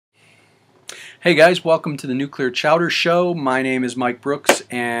Hey guys, welcome to the Nuclear Chowder Show. My name is Mike Brooks,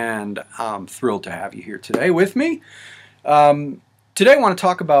 and I'm thrilled to have you here today with me. Today I want to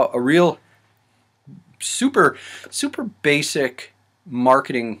talk about a real super basic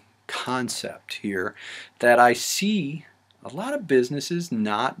marketing concept here that I see a lot of businesses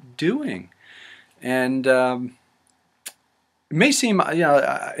not doing. And it may seem,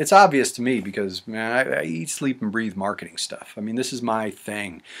 it's obvious to me because, man, I eat, sleep, and breathe marketing stuff. I mean, this is my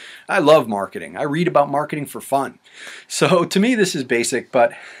thing. I love marketing. I read about marketing for fun. So to me, this is basic,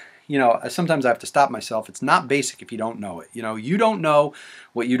 but, sometimes I have to stop myself. It's not basic if you don't know it. You don't know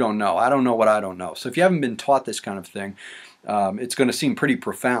what you don't know. I don't know what I don't know. So if you haven't been taught this kind of thing, it's going to seem pretty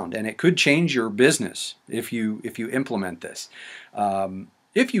profound, and it could change your business if you implement this.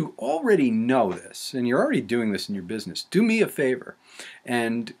 If you already know this and you're already doing this in your business, do me a favor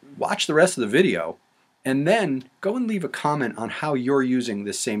and watch the rest of the video and then go and leave a comment on how you're using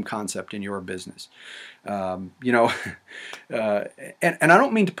this same concept in your business. And I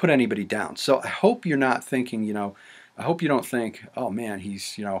don't mean to put anybody down. So I hope you're not thinking, I hope you don't think, oh man,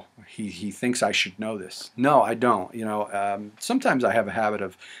 he thinks I should know this. No, I don't. Sometimes I have a habit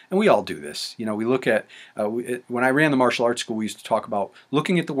of, and we all do this. We look at, when I ran the martial arts school, we used to talk about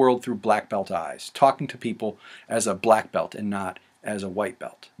looking at the world through black belt eyes, talking to people as a black belt and not as a white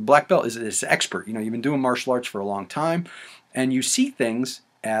belt. Black belt is this expert. You've been doing martial arts for a long time, and you see things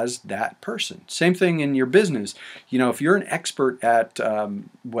as that person. Same thing in your business. If you're an expert at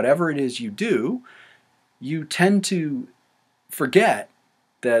whatever it is you do, you tend to forget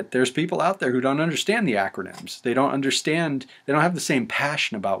that there's people out there who don't understand the acronyms. They don't understand, they don't have the same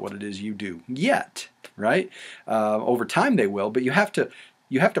passion about what it is you do yet, right? Over time they will, but you have to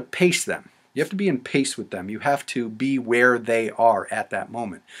pace them. You have to be in pace with them. You have to be where they are at that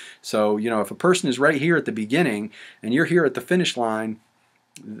moment. So, if a person is right here at the beginning and you're here at the finish line,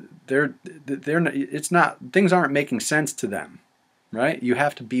 things aren't making sense to them, right? You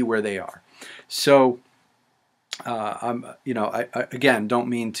have to be where they are. So, I again don't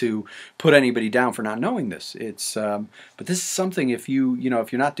mean to put anybody down for not knowing this. It's, but this is something if if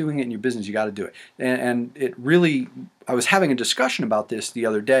you're not doing it in your business, you got to do it. And it really, I was having a discussion about this the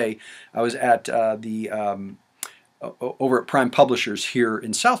other day. I was at over at Prime Publishers here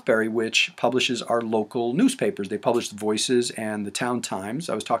in Southbury, which publishes our local newspapers. They publish the Voices and the Town Times.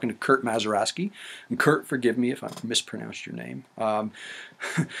 I was talking to Kurt Mazurowski, and Kurt, forgive me if I mispronounced your name.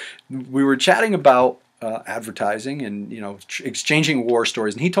 We were chatting about advertising and exchanging war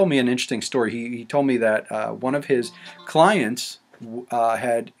stories, and he told me an interesting story. He told me that one of his clients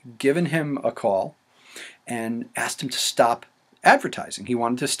had given him a call and asked him to stop advertising. He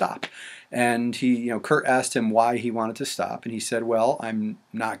wanted to stop, and Kurt asked him why he wanted to stop, and he said, "Well, I'm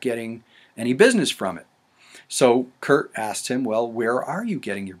not getting any business from it." So Kurt asked him, "Well, where are you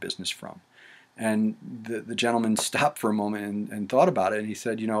getting your business from?" And the gentleman stopped for a moment and thought about it, and he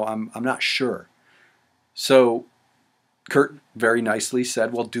said, I'm not sure." So Kurt very nicely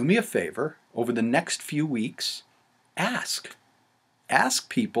said, "Well, do me a favor. Over the next few weeks, ask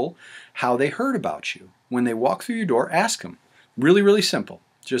people how they heard about you. When they walk through your door, ask them. Really, really simple.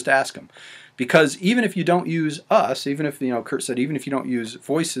 Just ask them. Because even if you don't use us, even if, Kurt said, even if you don't use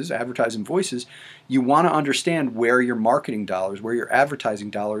Voices, advertising Voices, you want to understand where your marketing dollars, where your advertising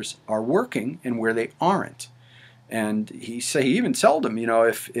dollars are working and where they aren't." And he even told him,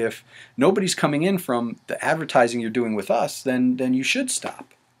 if nobody's coming in from the advertising you're doing with us, then you should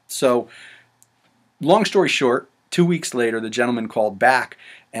stop. So, long story short, 2 weeks later, the gentleman called back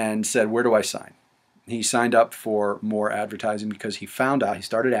and said, "Where do I sign?" He signed up for more advertising because he found out, he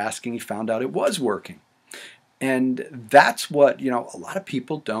started asking, he found out it was working. And that's what, a lot of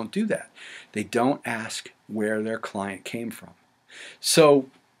people don't do that. They don't ask where their client came from. So,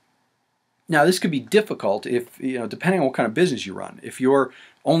 now, this could be difficult if, depending on what kind of business you run. If you're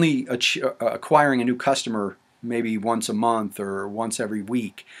only acquiring a new customer maybe once a month or once every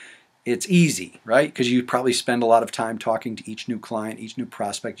week, it's easy, right? Because you probably spend a lot of time talking to each new client, each new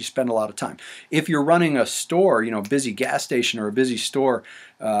prospect. You spend a lot of time. If you're running a store, busy gas station or a busy store,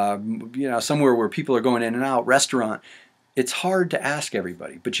 somewhere where people are going in and out, restaurant, it's hard to ask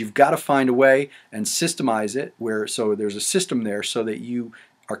everybody. But you've got to find a way and systemize it so there's a system there so that you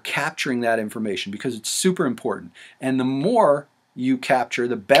are capturing that information, because it's super important. And the more you capture,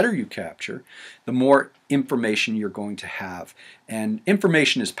 the better you capture, the more information you're going to have. And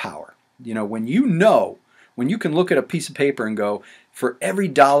information is power. When you can look at a piece of paper and go, for every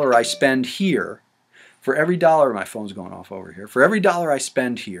dollar I spend here, for every dollar, my phone's going off over here, for every dollar I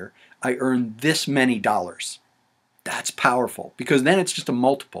spend here, I earn this many dollars. That's powerful, because then it's just a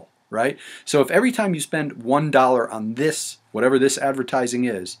multiple, right? So if every time you spend $1 on this, whatever this advertising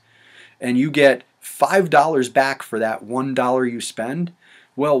is, and you get $5 back for that $1 you spend,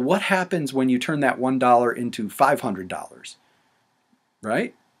 well, what happens when you turn that $1 into $500,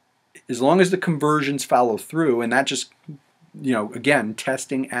 right? As long as the conversions follow through, and that just, again,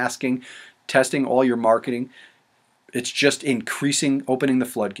 testing, asking, testing all your marketing, it's just increasing, opening the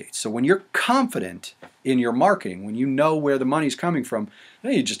floodgates. So when you're confident in your marketing, when you know where the money's coming from,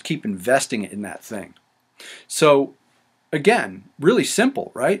 then you just keep investing in that thing. So again, really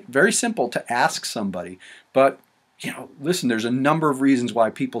simple, right? Very simple to ask somebody. But, listen, there's a number of reasons why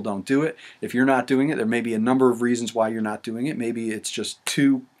people don't do it. If you're not doing it, there may be a number of reasons why you're not doing it. Maybe it's just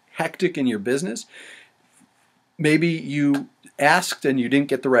too hectic in your business. Maybe you asked and you didn't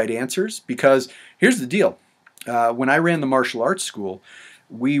get the right answers, because here's the deal. When I ran the martial arts school,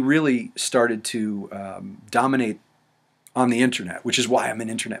 we really started to dominate on the internet, which is why I'm in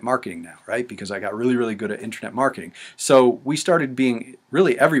internet marketing now, right? Because I got really, really good at internet marketing. So we started being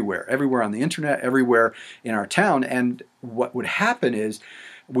really everywhere on the internet, everywhere in our town. And what would happen is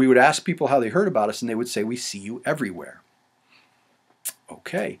we would ask people how they heard about us, and they would say, we see you everywhere.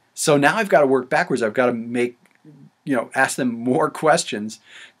 Okay, so now I've got to work backwards. I've got to ask them more questions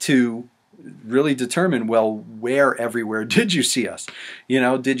to really determine, well, where everywhere did you see us?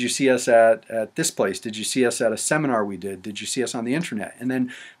 Did you see us at this place? Did you see us at a seminar we did? Did you see us on the internet? And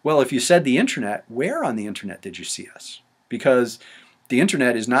then, well, if you said the internet, where on the internet did you see us? Because the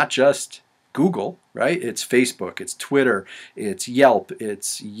internet is not just Google, right? It's Facebook, it's Twitter, it's Yelp,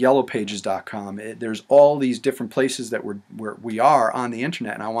 it's yellowpages.com. There's all these different places that we are on the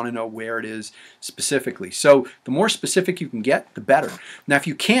internet, and I want to know where it is specifically. So the more specific you can get, the better. Now, if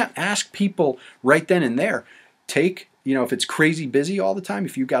you can't ask people right then and there, if it's crazy busy all the time,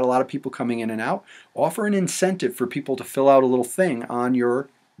 if you've got a lot of people coming in and out, offer an incentive for people to fill out a little thing on your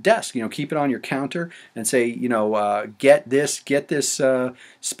desk. Keep it on your counter and say, get this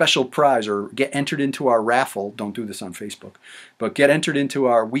special prize, or get entered into our raffle. Don't do this on Facebook, but get entered into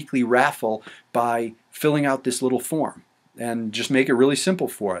our weekly raffle by filling out this little form, and just make it really simple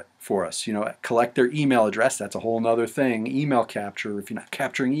for us. Collect their email address. That's a whole nother thing. Email capture. If you're not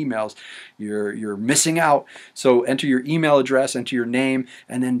capturing emails, you're missing out. So enter your email address, enter your name,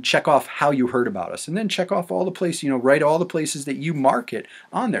 and then check off how you heard about us. And then check off all the places, write all the places that you market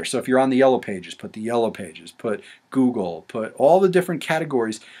on there. So if you're on the Yellow Pages, put the Yellow Pages, put Google, put all the different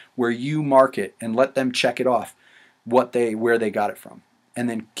categories where you market, and let them check it off, where they got it from. And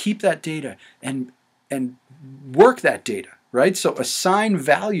then keep that data and work that data, right? So assign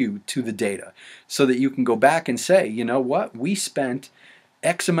value to the data so that you can go back and say, you know what, we spent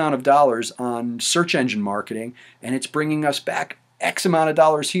X amount of dollars on search engine marketing, and it's bringing us back X amount of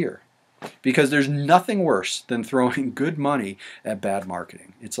dollars here. Because there's nothing worse than throwing good money at bad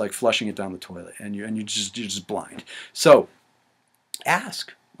marketing. It's like flushing it down the toilet, and you're just blind. So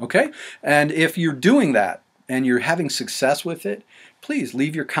ask, okay? And if you're doing that and you're having success with it, please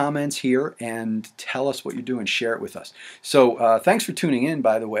leave your comments here and tell us what you're doing. Share it with us. So thanks for tuning in,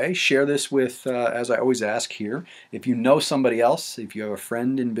 by the way. Share this with, as I always ask here, if you know somebody else, if you have a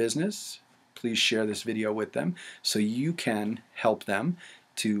friend in business, please share this video with them so you can help them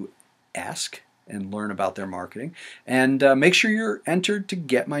to ask and learn about their marketing. And make sure you're entered to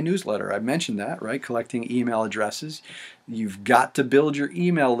get my newsletter. I mentioned that, right? Collecting email addresses. You've got to build your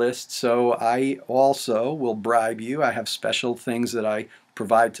email list, so I also will bribe you. I have special things that I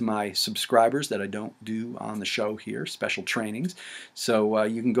provide to my subscribers that I don't do on the show here, special trainings. So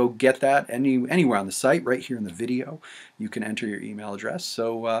you can go get that anywhere on the site, right here in the video. You can enter your email address.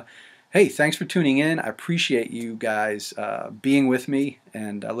 So hey, thanks for tuning in. I appreciate you guys being with me,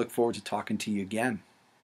 and I look forward to talking to you again.